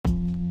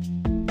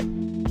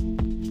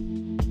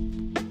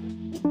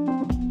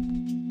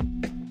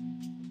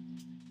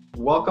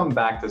Welcome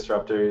back,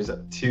 Disruptors,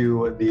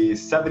 to the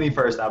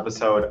 71st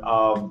episode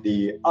of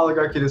the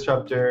Oligarchy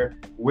Disruptor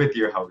with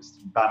your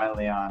host, Bennett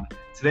Leon.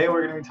 Today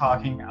we're going to be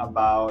talking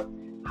about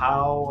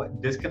how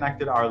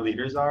disconnected our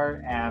leaders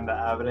are and the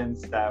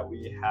evidence that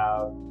we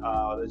have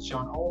that's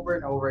shown over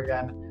and over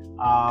again.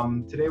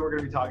 Today we're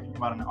going to be talking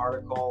about an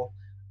article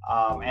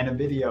and a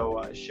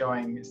video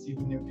showing Steve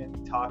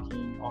Mnuchin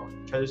talking, or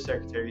Treasury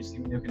Secretary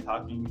Steve Mnuchin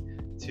talking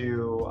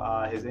to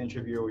his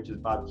interviewer, which is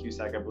Bob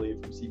Cusack, I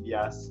believe, from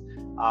CBS.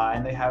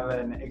 And they have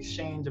an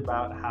exchange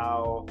about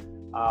how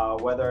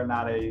whether or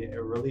not a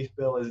relief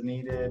bill is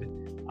needed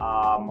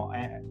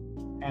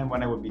and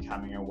when it would be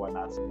coming and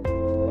whatnot.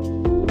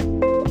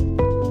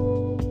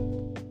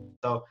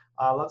 So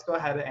let's go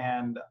ahead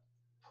and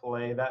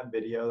play that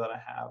video that I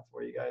have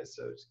for you guys.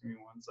 So just give me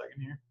 1 second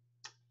here.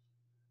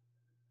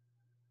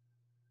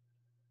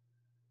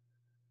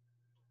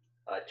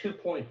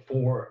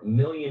 2.4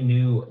 million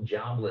new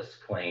jobless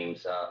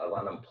claims of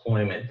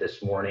unemployment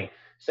this morning.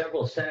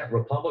 Several Senate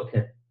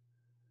Republicans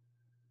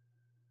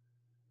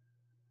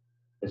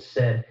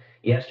said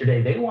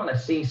yesterday they want to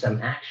see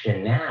some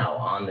action now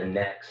on the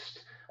next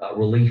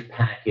relief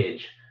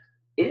package.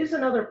 Is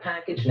another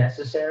package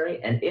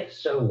necessary, and if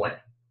so, when?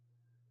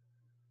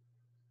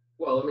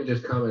 Well, let me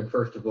just comment,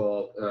 first of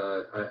all,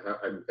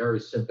 I'm very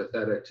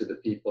sympathetic to the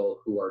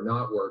people who are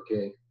not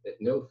working at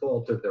no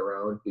fault of their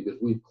own, because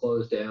we've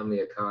closed down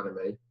the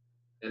economy.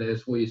 And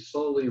as we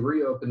slowly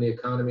reopen the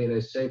economy in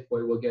a safe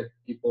way, we'll get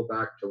people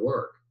back to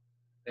work.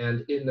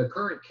 And in the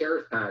current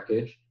CARES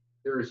package,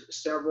 there's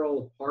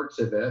several parts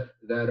of it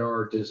that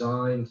are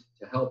designed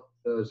to help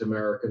those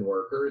American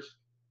workers.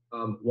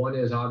 One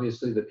is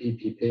obviously the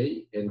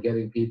PPP and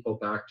getting people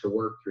back to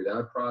work through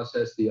that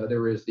process. The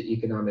other is the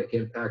economic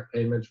impact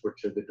payments,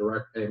 which are the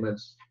direct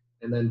payments.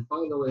 And then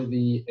finally,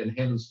 the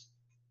enhanced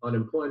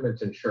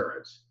unemployment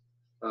insurance,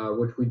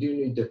 which we do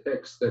need to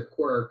fix the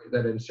quirk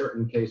that in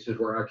certain cases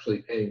we're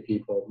actually paying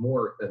people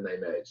more than they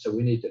made. So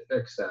we need to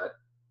fix that.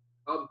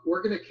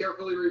 We're going to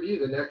carefully review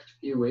the next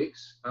few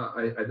weeks.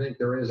 I think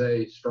there is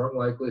a strong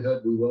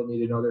likelihood we will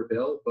need another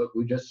bill, but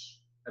we just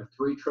have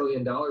 $3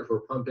 trillion we're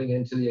pumping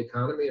into the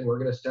economy, and we're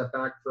going to step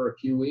back for a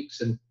few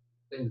weeks and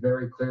think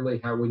very clearly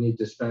how we need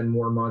to spend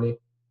more money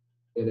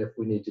and if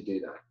we need to do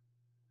that.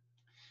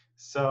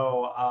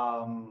 So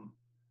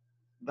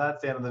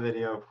that's the end of the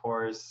video, of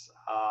course.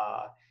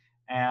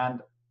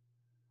 And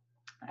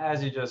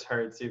as you just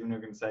heard Steve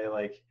Mnuchin say,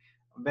 like,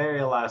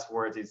 very last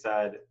words he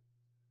said,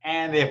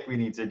 and if we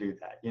need to do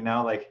that,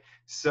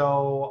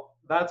 so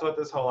that's what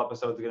this whole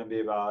episode is going to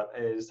be about,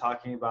 is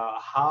talking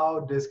about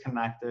how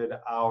disconnected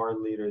our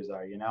leaders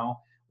are.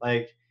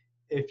 Like,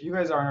 if you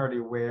guys aren't already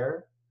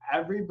aware,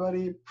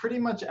 pretty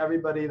much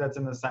everybody that's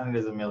in the Senate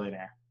is a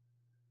millionaire.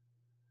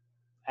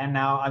 And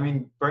now, I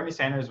mean, Bernie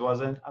Sanders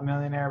wasn't a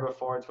millionaire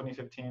before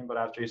 2015, but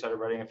after he started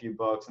writing a few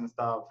books and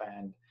stuff,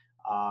 and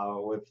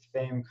with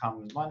fame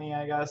comes money,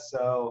 I guess.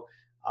 So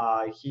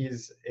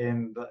he's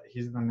in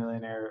the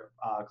millionaire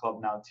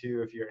club now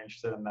too, if you're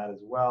interested in that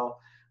as well.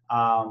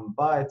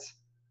 But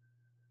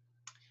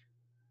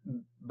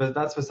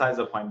that's besides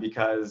the point,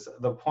 because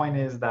the point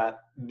is that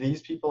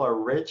these people are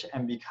rich,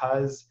 and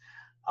because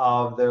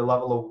of their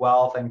level of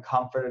wealth and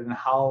comfort and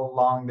how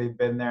long they've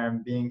been there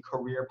and being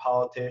career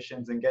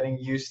politicians and getting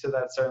used to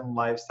that certain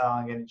lifestyle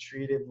and getting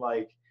treated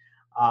like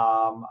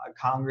a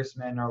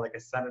congressman or like a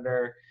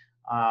senator,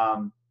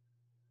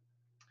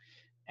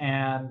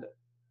 and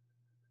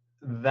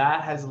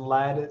that has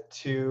led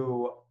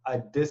to a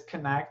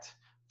disconnect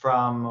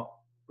from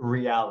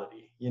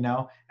reality,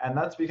 and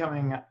that's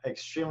becoming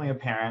extremely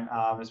apparent,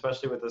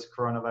 especially with this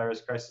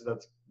coronavirus crisis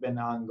that's been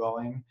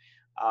ongoing.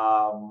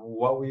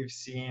 What we've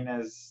seen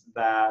is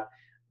that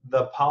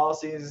the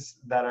policies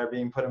that are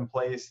being put in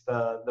place,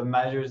 the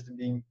measures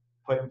being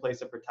put in place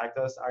to protect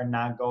us, are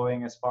not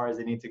going as far as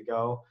they need to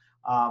go.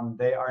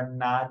 They are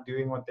not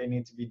doing what they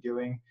need to be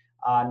doing.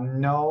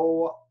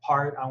 No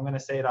part, I'm going to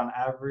say it on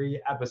every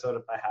episode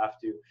if I have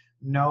to,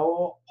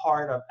 no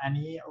part of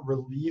any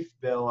relief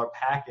bill or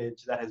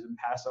package that has been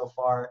passed so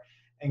far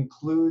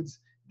includes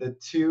the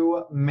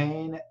two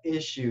main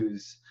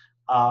issues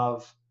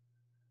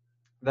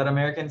that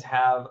Americans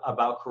have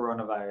about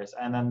coronavirus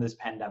and then this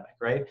pandemic,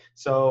 right?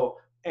 So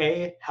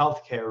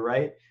healthcare,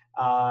 right?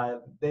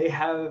 They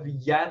have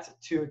yet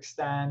to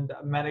extend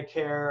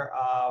Medicare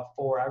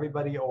for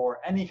everybody, or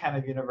any kind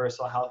of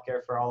universal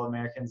healthcare for all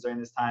Americans during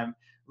this time,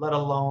 let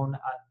alone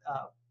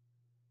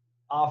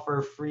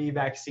offer free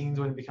vaccines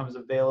when it becomes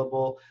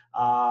available.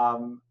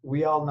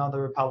 We all know the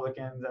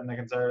Republicans and the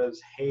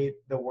conservatives hate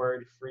the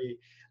word free,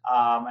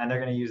 and they're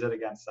going to use it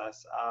against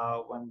us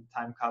when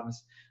time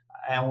comes.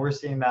 And we're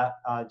seeing that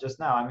just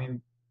now. I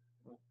mean,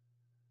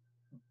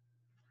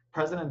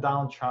 President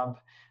Donald Trump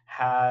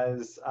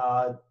has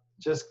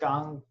just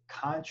gone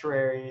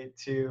contrary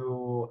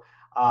to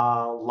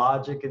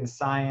logic and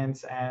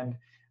science, and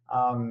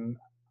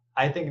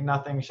I think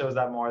nothing shows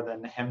that more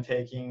than him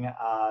taking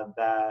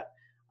that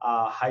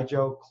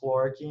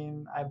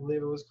hydrochloroquine, I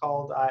believe it was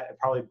called. I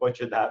probably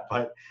butchered that,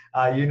 but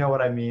you know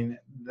what I mean.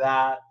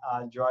 That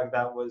drug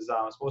that was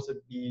supposed to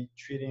be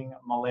treating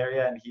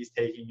malaria, and he's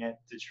taking it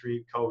to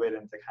treat COVID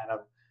and to kind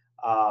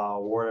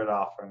of ward it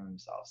off from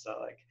himself. So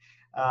like,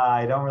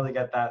 I don't really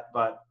get that,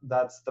 but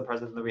that's the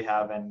president that we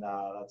have, and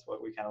that's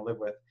what we kind of live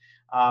with.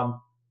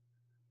 Um,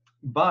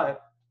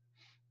 but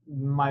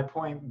my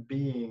point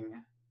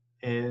being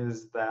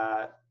is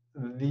that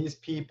these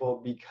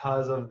people,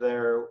 because of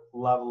their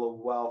level of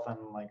wealth and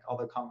like all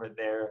the comfort,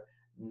 they're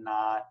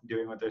not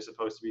doing what they're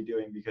supposed to be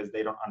doing because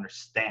they don't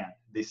understand.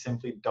 They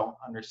simply don't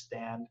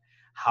understand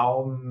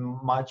how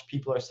much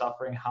people are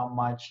suffering, how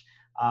much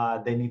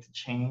they need to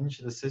change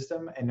the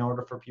system in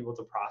order for people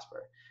to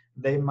prosper.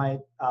 They might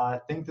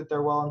think that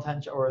they're well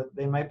intentioned, or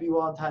they might be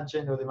well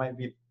intentioned, or they might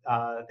be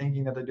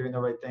thinking that they're doing the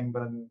right thing,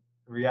 but in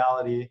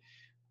reality,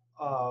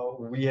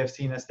 we have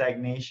seen a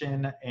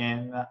stagnation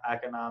in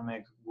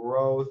economic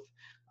growth.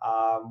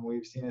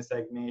 We've seen a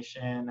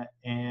stagnation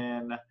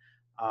in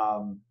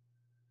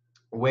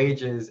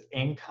wages,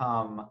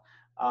 income.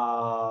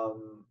 I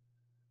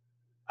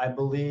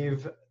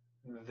believe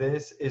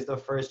this is the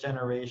first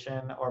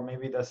generation, or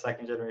maybe the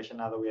second generation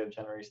now that we have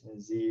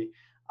Generation Z,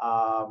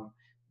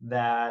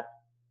 that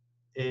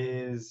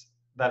is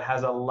that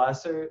has a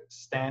worse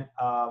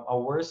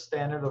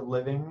standard of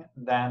living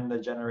than the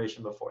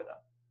generation before them.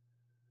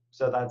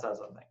 So that says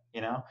something,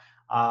 you know.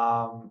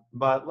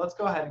 But let's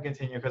go ahead and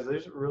continue, because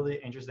there's really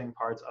interesting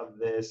parts of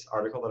this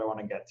article that I want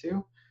to get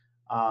to,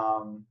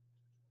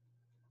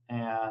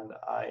 and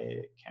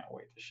I can't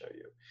wait to show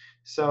you.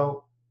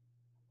 So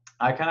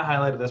I kind of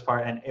highlighted this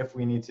part, and if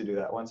we need to do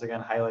that, once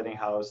again, highlighting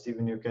how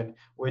Stephen Mnuchin,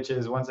 which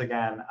is once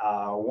again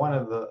one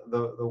of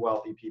the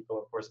wealthy people,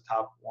 of course, the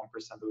top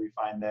 1% that we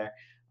find there.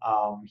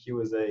 He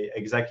was a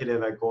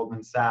executive at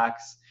Goldman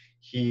Sachs.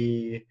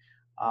 He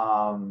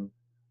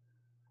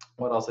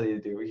what else did he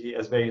do? He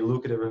has very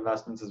lucrative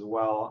investments as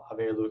well, a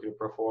very lucrative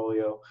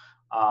portfolio,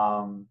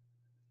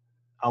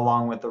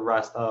 along with the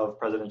rest of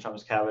President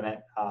Trump's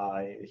cabinet.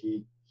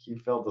 He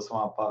filled the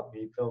swamp up.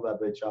 He filled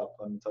that bitch up.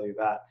 Let me tell you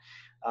that.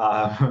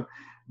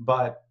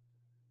 But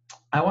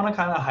I want to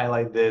kind of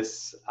highlight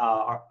this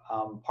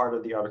part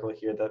of the article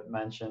here that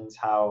mentions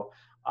how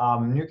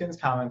Mnuchin's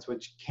comments,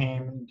 which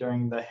came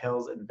during the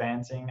Hill's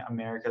Advancing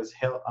America's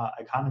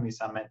Economy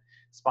Summit,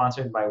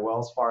 sponsored by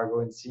Wells Fargo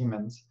and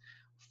Siemens,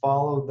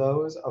 follow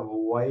those of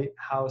White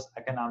House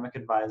economic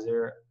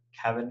advisor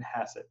Kevin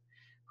Hassett,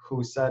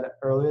 who said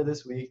earlier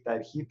this week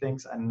that he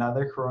thinks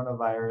another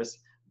coronavirus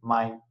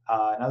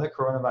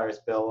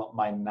bill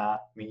might not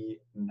be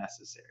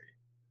necessary.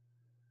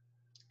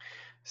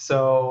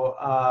 So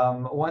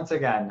once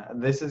again,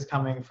 this is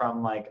coming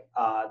from like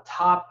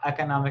top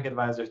economic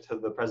advisor to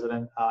the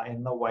president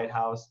in the White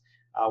House.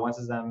 Once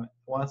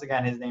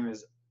again, his name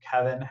is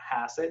Kevin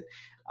Hassett,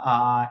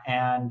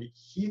 and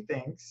he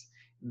thinks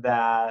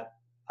that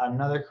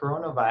another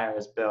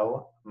coronavirus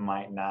bill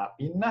might not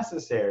be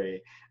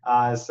necessary.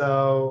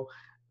 So,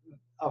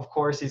 of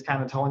course, he's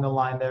kind of towing the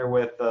line there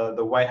with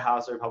the White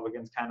House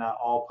Republicans kind of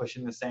all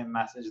pushing the same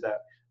message that,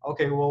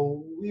 okay,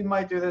 well, we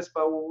might do this,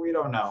 but we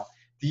don't know.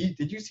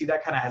 Did you see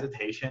that kind of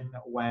hesitation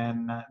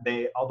when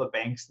all the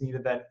banks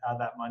needed that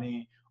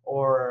money,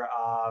 or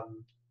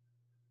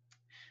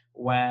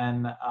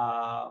when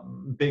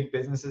big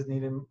businesses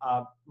needed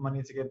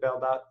money to get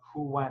bailed out?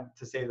 Who went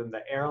to save them?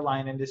 The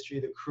airline industry,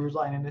 the cruise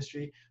line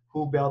industry.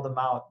 Who bailed them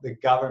out? The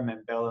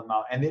government bailed them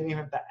out, and they didn't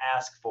even have to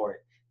ask for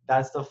it.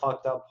 That's the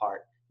fucked up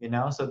part, you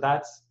know. So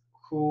that's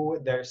who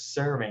they're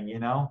serving, you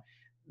know.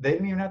 They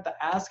didn't even have to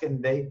ask,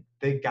 and they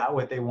got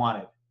what they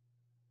wanted.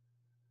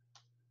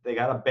 They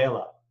got a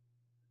bailout.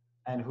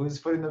 And who's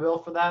footing the bill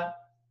for that?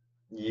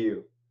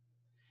 You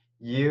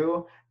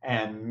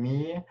and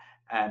me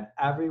and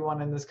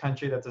everyone in this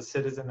country that's a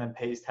citizen and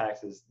pays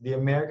taxes. The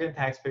American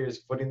taxpayer is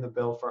footing the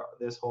bill for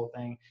this whole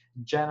thing.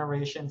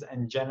 Generations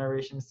and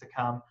generations to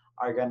come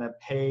are going to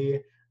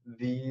pay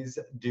these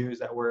dues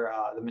that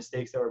the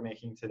mistakes that we're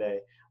making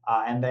today.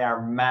 And they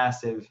are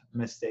massive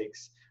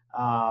mistakes.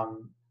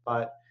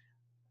 But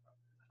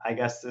I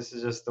guess this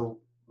is just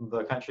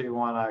the country we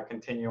want to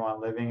continue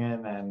on living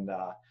in.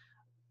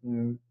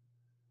 And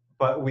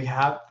but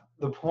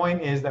the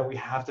point is that we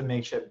have to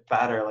make shit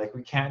better. Like,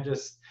 we can't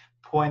just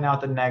point out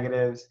the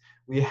negatives.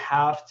 We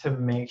have to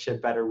make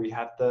shit better. We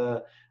have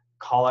to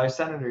call our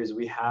senators.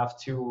 We have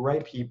to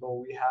write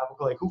people. We have,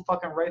 like, who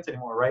fucking writes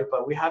anymore, right?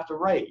 But we have to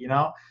write, you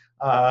know?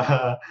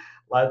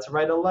 Let's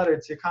write a letter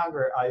to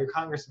your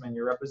congressmen,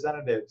 your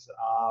representatives.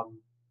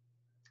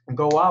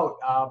 Go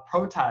out,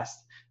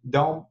 protest.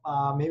 Don't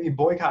maybe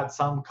boycott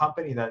some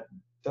company that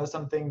does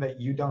something that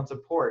you don't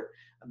support.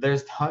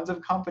 There's tons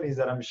of companies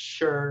that I'm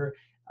sure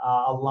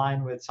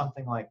align with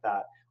something like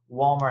that.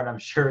 Walmart, I'm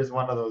sure, is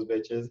one of those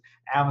bitches.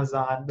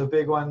 Amazon, the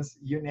big ones,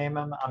 you name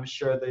them, I'm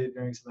sure they're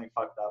doing something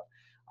fucked up.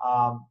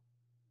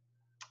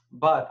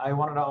 But I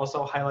wanted to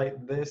also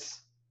highlight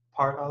this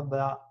part of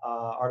the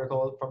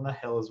article from The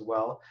Hill as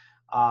well.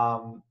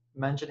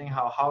 mentioning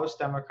how House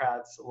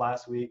Democrats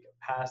last week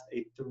passed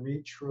a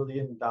 $3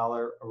 trillion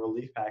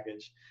relief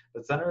package,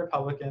 but Senate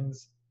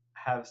Republicans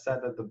have said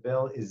that the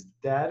bill is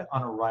dead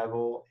on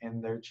arrival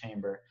in their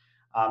chamber.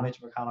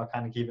 Mitch McConnell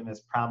kind of keeping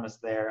his promise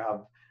there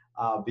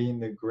of being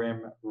the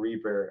grim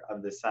reaper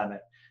of the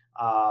Senate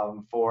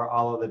for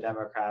all of the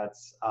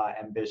Democrats'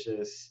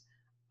 ambitious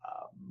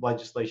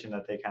legislation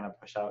that they kind of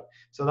push out.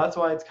 So that's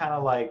why it's kind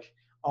of like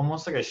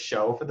almost like a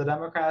show for the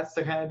Democrats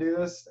to kind of do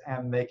this,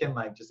 and they can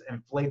like just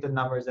inflate the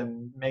numbers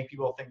and make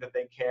people think that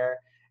they care.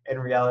 In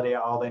reality,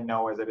 all they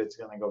know is that it's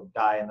going to go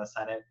die in the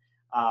Senate.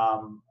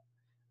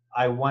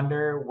 I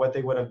wonder what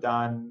they would have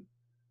done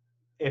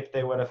if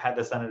they would have had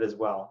the Senate as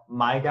well.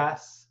 My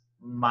guess,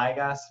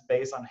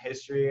 based on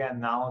history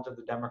and knowledge of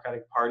the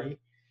Democratic Party,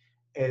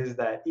 is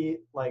that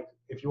like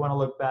if you want to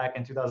look back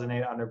in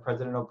 2008 under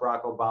President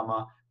Barack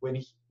Obama, when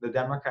the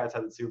Democrats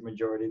had the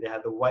supermajority, they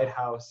had the White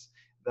House,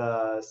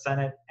 the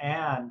Senate,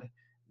 and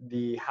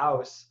the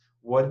House.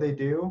 What did they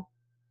do?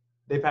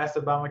 They passed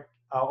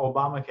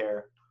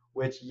Obamacare,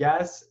 which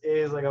yes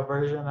is like a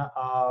version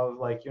of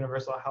like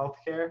universal health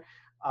care,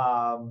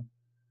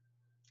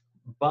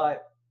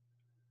 but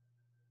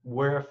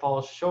where it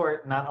falls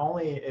short, not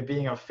only it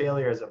being a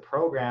failure as a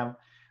program,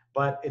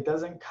 but it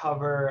doesn't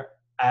cover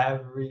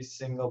every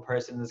single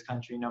person in this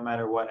country, no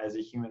matter what, as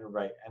a human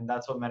right. And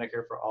that's what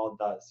Medicare for All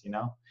does, you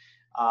know?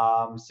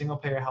 Single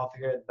payer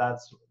healthcare,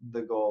 that's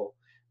the goal.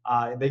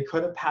 They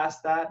could have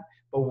passed that,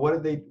 but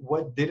what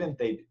didn't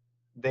they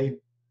do?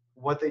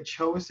 What they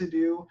chose to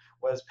do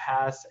was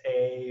pass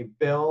a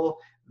bill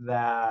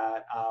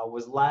that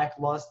was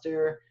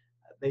lackluster.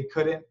 They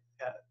couldn't,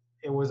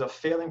 it was a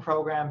failing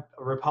program.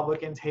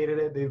 Republicans hated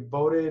it. They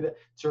voted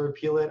to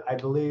repeal it, I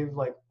believe,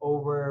 like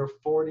over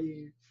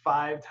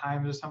 45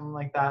 times or something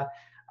like that.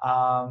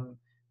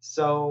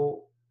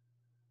 So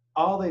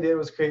all they did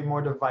was create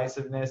more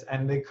divisiveness,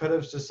 and they could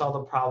have just solved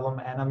the problem.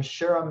 And I'm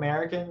sure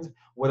Americans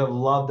would have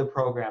loved the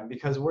program,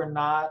 because we're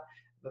not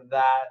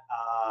that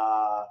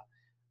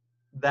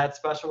that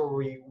special where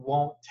we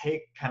won't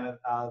take kind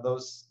of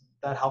those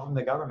that help from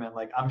the government.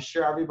 Like I'm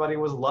sure everybody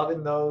was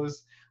loving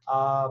those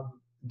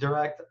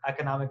direct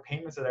economic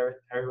payments that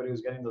everybody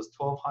was getting, those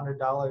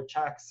 $1,200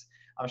 checks.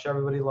 I'm sure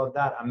everybody loved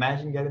that.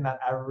 Imagine getting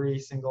that every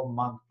single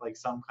month, like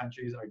some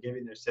countries are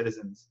giving their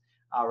citizens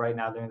right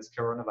now during this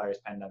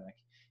coronavirus pandemic.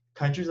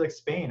 Countries like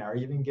Spain are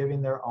even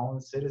giving their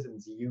own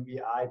citizens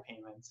UBI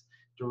payments,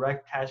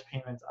 direct cash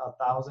payments,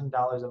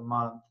 $1,000 a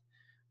month,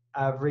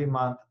 every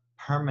month,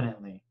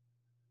 permanently.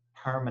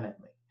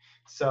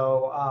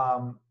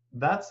 So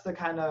that's the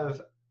kind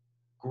of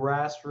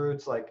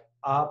grassroots, like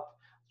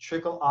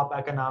trickle up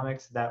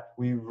economics that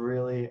we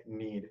really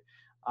need.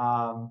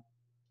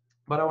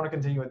 But I want to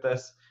continue with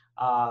this,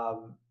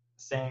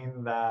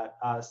 saying that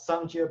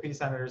some GOP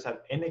senators have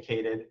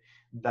indicated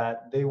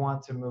that they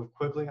want to move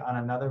quickly on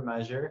another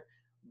measure,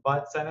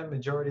 but Senate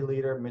Majority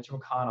Leader Mitch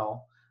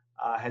McConnell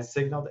has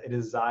signaled a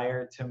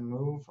desire to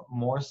move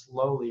more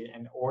slowly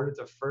in order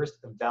to first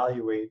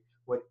evaluate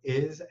what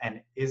is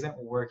and isn't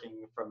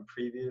working from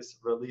previous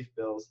relief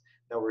bills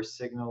that were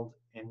signaled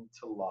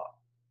into law.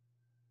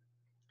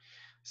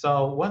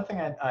 So one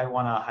thing I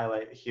want to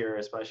highlight here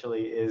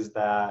especially is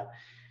that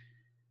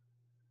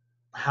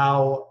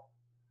how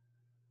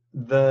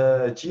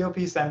the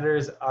GOP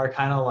senators are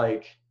kind of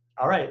like,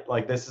 all right,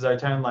 like this is our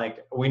turn.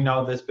 Like we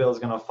know this bill is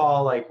going to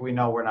fall. Like we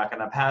know we're not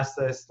going to pass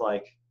this.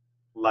 Like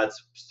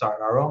let's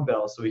start our own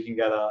bill so we can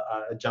get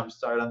a jump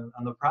start on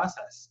the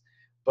process.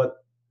 But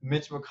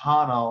Mitch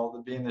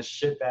McConnell, being the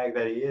shitbag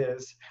that he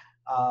is,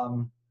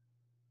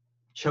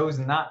 chose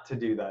not to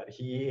do that.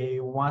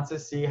 He wants to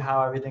see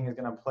how everything is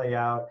going to play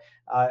out.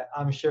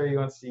 I'm sure you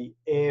want to see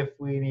if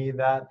we need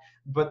that,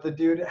 but the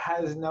dude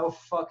has no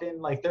fucking,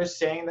 like they're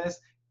saying this,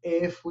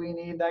 if we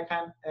need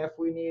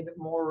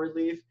more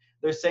relief,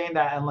 they're saying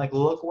that, and like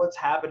look what's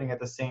happening at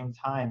the same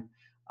time.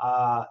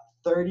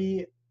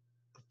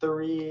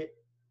 33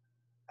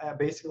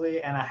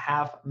 basically and a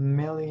half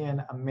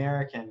million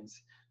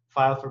Americans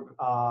filed for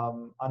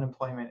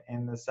unemployment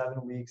in the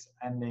 7 weeks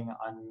ending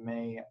on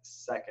May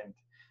 2nd.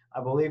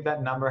 I believe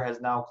that number has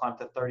now climbed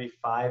to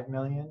 35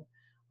 million,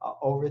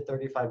 over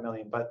 35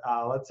 million. But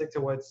let's stick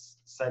to what's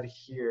said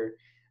here.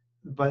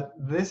 But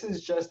this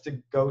is just to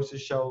go to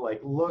show, like,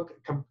 look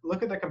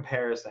at the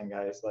comparison,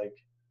 guys. Like,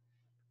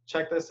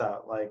 check this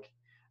out. Like,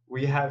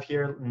 we have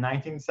here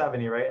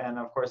 1970, right? And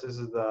of course, this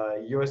is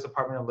the U.S.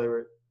 Department of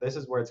Labor. This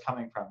is where it's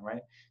coming from,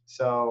 right?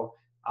 So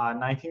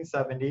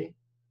 1970,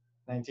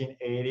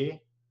 1980,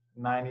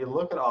 90.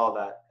 Look at all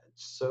that.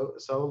 It's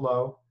so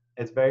low.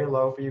 It's very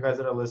low for you guys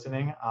that are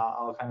listening.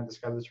 I'll kind of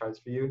describe the charts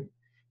for you.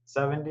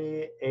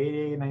 70,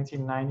 80,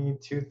 1990,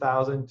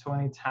 2000,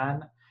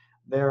 2010.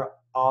 They're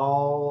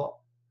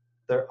all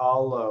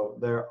low.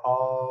 They're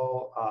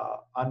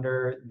all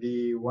under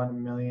the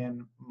 1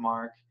 million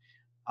mark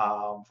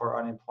for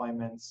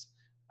unemployments.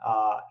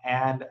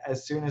 And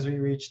as soon as we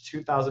reach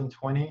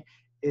 2020,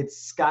 it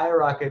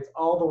skyrockets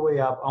all the way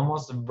up,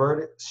 almost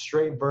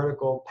straight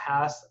vertical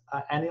past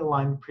any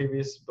line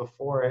previous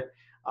before it.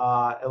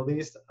 at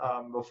least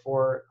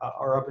before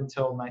or up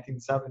until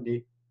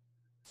 1970.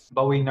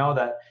 But we know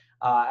that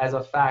as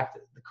a fact,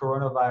 the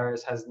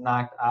coronavirus has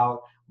knocked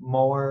out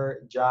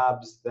more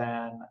jobs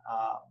than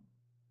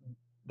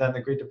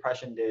the Great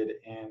Depression did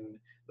in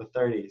the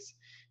 30s.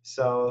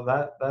 So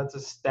that's a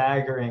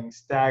staggering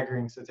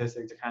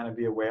statistic to kind of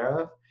be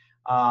aware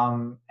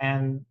of.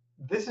 And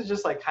this is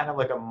just like kind of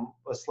like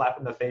a slap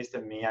in the face to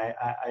me.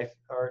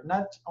 Or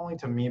not only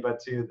to me, but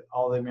to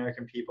all the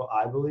American people,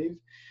 I believe,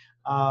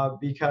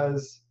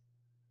 because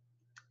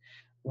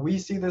we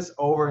see this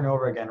over and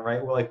over again,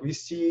 right? Well, like we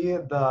see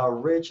the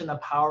rich and the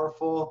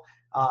powerful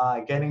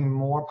getting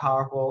more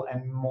powerful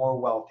and more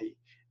wealthy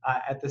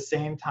at the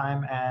same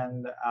time,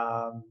 and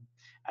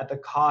at the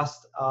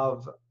cost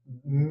of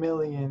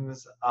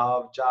millions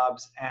of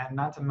jobs, and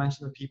not to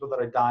mention the people that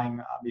are dying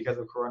because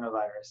of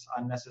coronavirus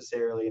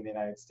unnecessarily in the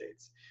United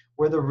States.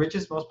 We're the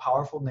richest, most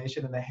powerful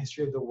nation in the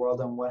history of the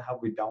world, and what have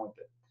we done with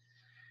it?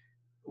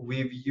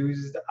 We've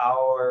used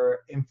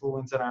our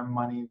influence and our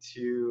money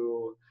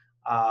to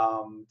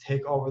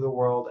take over the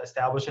world,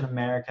 establish an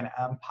American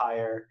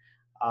empire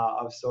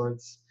of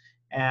sorts.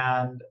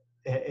 And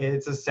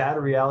it's a sad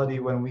reality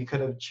when we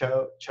could have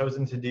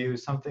chosen to do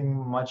something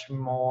much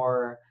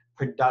more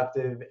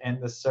productive in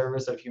the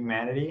service of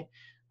humanity.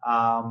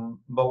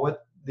 But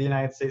what the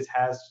United States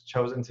has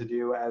chosen to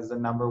do as the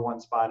number one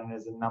spot and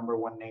as the number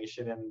one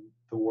nation in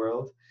the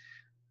world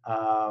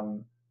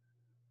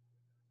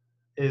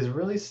is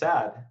really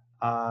sad.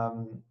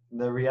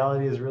 The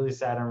reality is really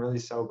sad and really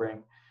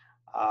sobering.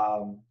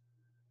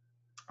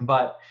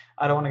 But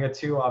I don't want to get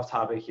too off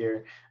topic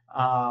here.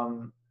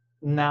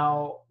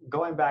 Now,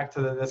 going back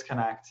to the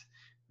disconnect,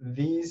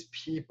 these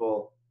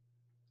people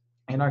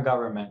in our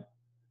government,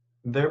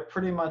 they're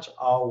pretty much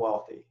all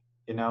wealthy.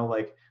 You know,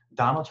 like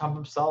Donald Trump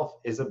himself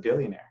is a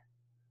billionaire.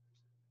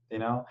 You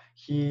know,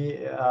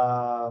 he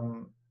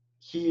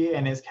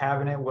and his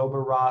cabinet,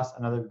 Wilbur Ross,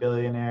 another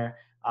billionaire.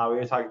 We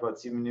were talking about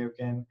Steve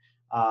Mnuchin.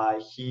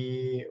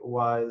 He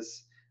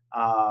was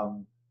a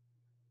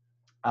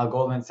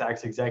Goldman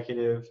Sachs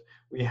executive.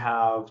 We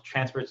have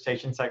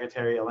Transportation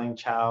Secretary Elaine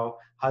Chao.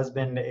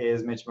 Husband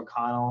is Mitch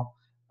McConnell.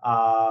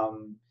 Her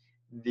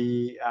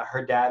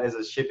dad is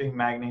a shipping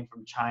magnate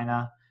from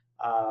China.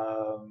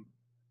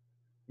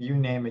 You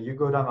name it. You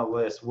go down the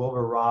list.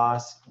 Wilbur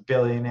Ross,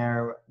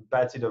 billionaire.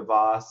 Betsy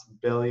DeVos,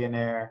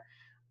 billionaire.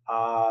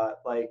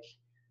 Like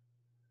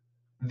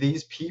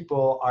these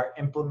people are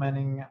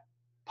implementing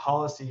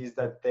policies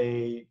that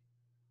they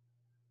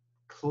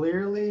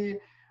clearly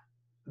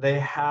they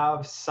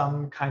have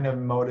some kind of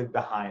motive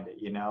behind it,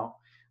 you know?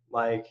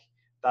 Like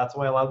that's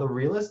why a lot of the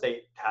real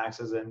estate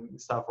taxes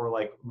and stuff were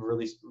like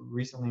really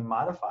recently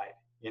modified,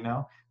 you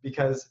know?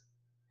 Because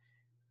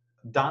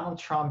Donald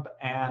Trump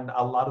and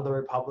a lot of the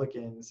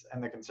Republicans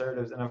and the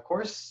conservatives, and of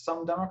course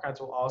some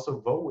Democrats will also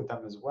vote with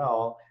them as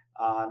well,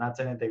 not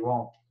saying that they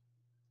won't,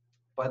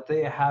 but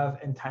they have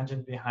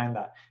intention behind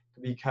that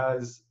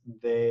because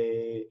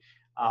they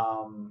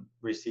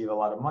receive a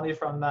lot of money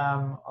from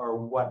them or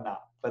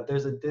whatnot. But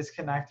there's a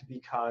disconnect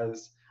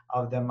because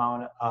of the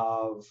amount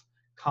of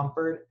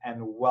comfort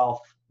and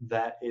wealth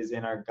that is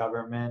in our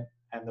government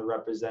and the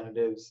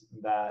representatives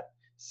that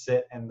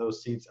sit in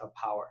those seats of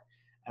power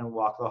and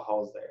walk the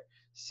halls there.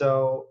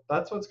 So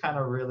that's what's kind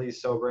of really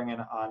sobering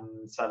and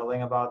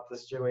unsettling about the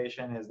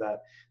situation, is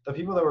that the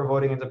people that were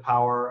voting into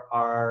power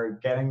are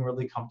getting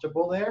really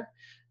comfortable there,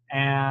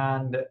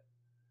 and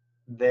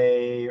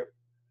they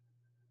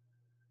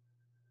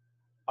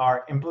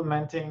are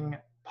implementing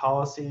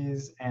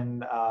policies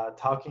and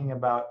talking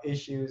about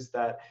issues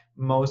that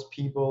most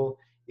people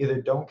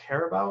either don't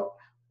care about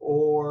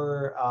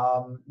or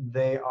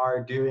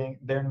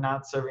they're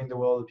not serving the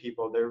will of the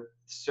people. They're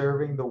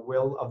serving the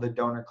will of the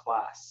donor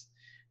class.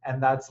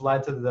 And that's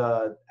led to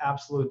the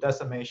absolute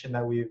decimation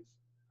that we've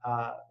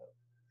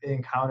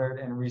encountered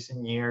in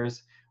recent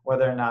years,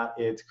 whether or not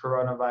it's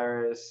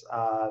coronavirus,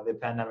 the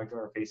pandemic that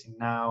we're facing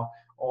now,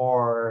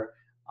 or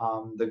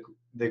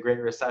the Great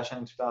Recession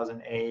in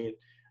 2008,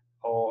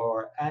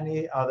 or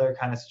any other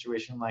kind of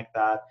situation like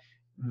that.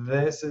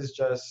 This is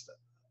just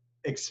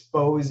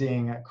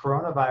exposing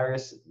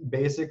coronavirus,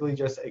 basically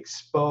just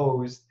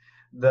exposed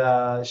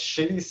the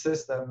shitty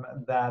system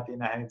that the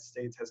United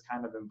States has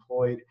kind of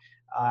employed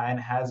and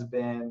has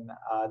been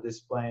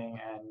displaying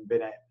and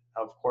been,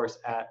 of course,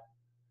 at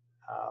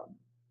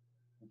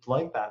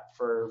like that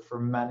for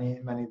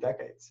many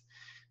decades.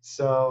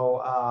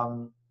 So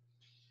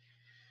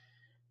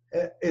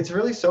it's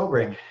really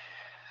sobering.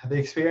 The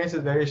experience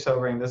is very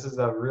sobering. This is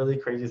a really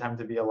crazy time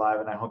to be alive,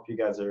 and I hope you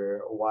guys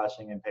are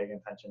watching and paying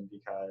attention,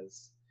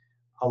 because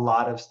a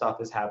lot of stuff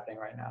is happening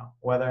right now.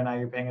 Whether or not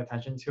you're paying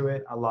attention to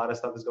it, a lot of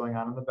stuff is going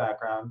on in the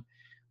background.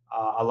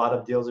 A lot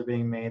of deals are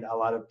being made. A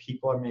lot of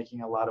people are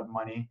making a lot of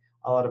money.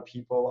 A lot of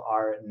people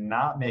are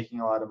not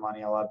making a lot of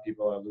money. A lot of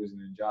people are losing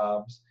their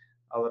jobs.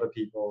 A lot of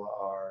people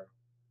are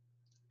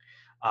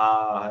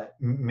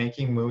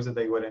making moves that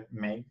they wouldn't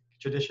make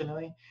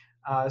traditionally.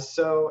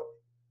 So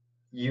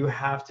you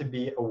have to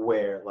be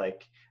aware.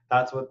 Like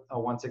that's what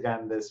once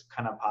again this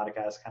kind of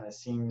podcast kind of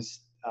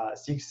seems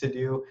seeks to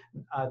do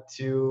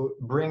to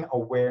bring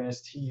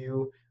awareness to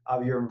you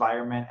of your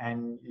environment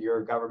and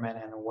your government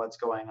and what's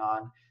going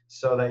on,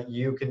 so that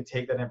you can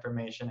take that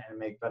information and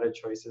make better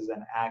choices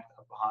and act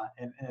upon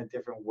in a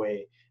different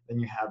way than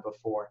you have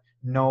before,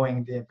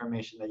 knowing the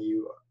information that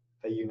you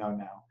know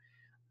now.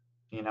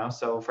 You know,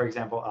 so for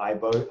example, I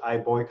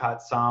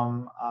boycott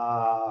some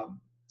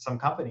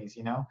companies.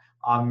 You know,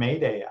 on May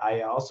Day,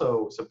 I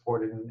also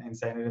supported and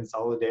standed in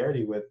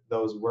solidarity with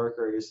those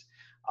workers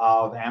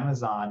of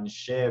Amazon,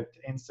 Shipt,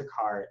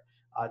 Instacart,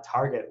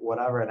 Target,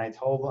 whatever. And I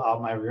told all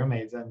my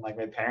roommates and like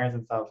my parents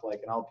and stuff,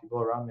 like, and all people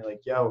around me,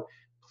 like, yo,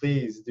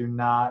 please do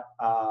not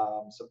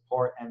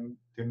support and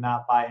do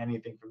not buy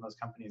anything from those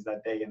companies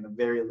that day. In the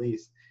very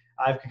least,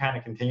 I've kind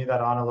of continued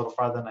that on a little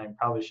farther than I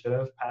probably should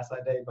have past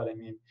that day, but I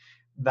mean,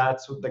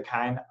 that's the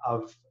kind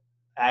of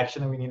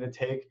action that we need to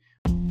take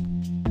to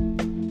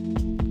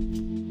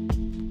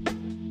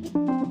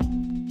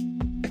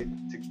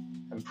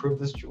improve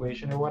the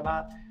situation or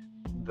whatnot.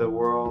 The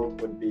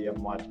world would be a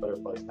much better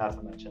place, not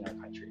to mention our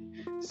country.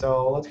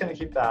 So let's kind of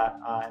keep that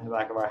in the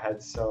back of our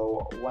heads.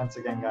 So once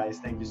again, guys,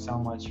 thank you so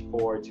much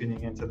for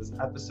tuning into this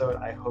episode.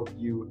 I hope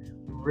you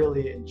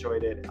really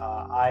enjoyed it.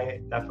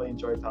 I definitely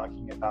enjoyed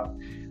talking about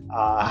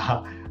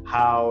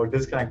how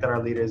disconnected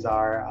our leaders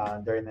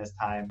are during this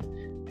time,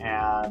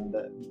 and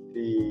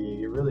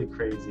the really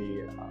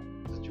crazy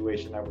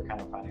situation that we're kind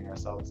of finding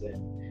ourselves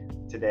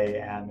in today,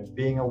 and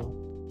being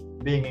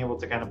able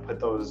to kind of put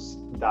those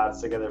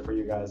dots together for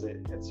you guys.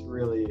 It's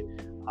really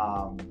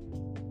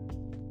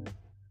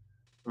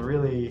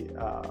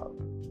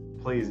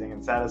pleasing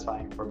and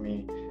satisfying for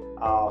me,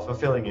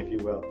 fulfilling, if you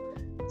will,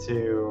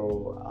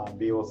 to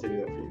be able to do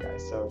that for you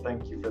guys. So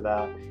thank you for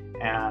that,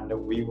 and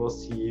we will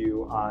see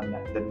you on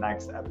the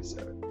next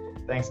episode.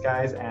 Thanks,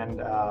 guys,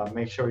 and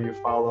make sure you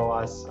follow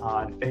us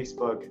on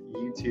Facebook,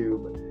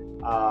 YouTube,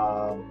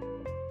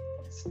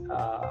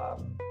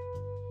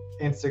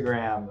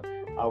 Instagram.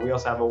 We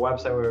also have a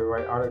website where we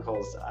write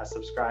articles.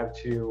 Subscribe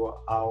to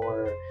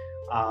our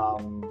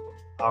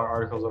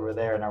articles over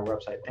there on our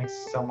website. Thanks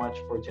so much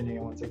for tuning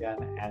in once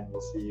again, and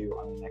we'll see you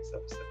on the next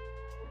episode.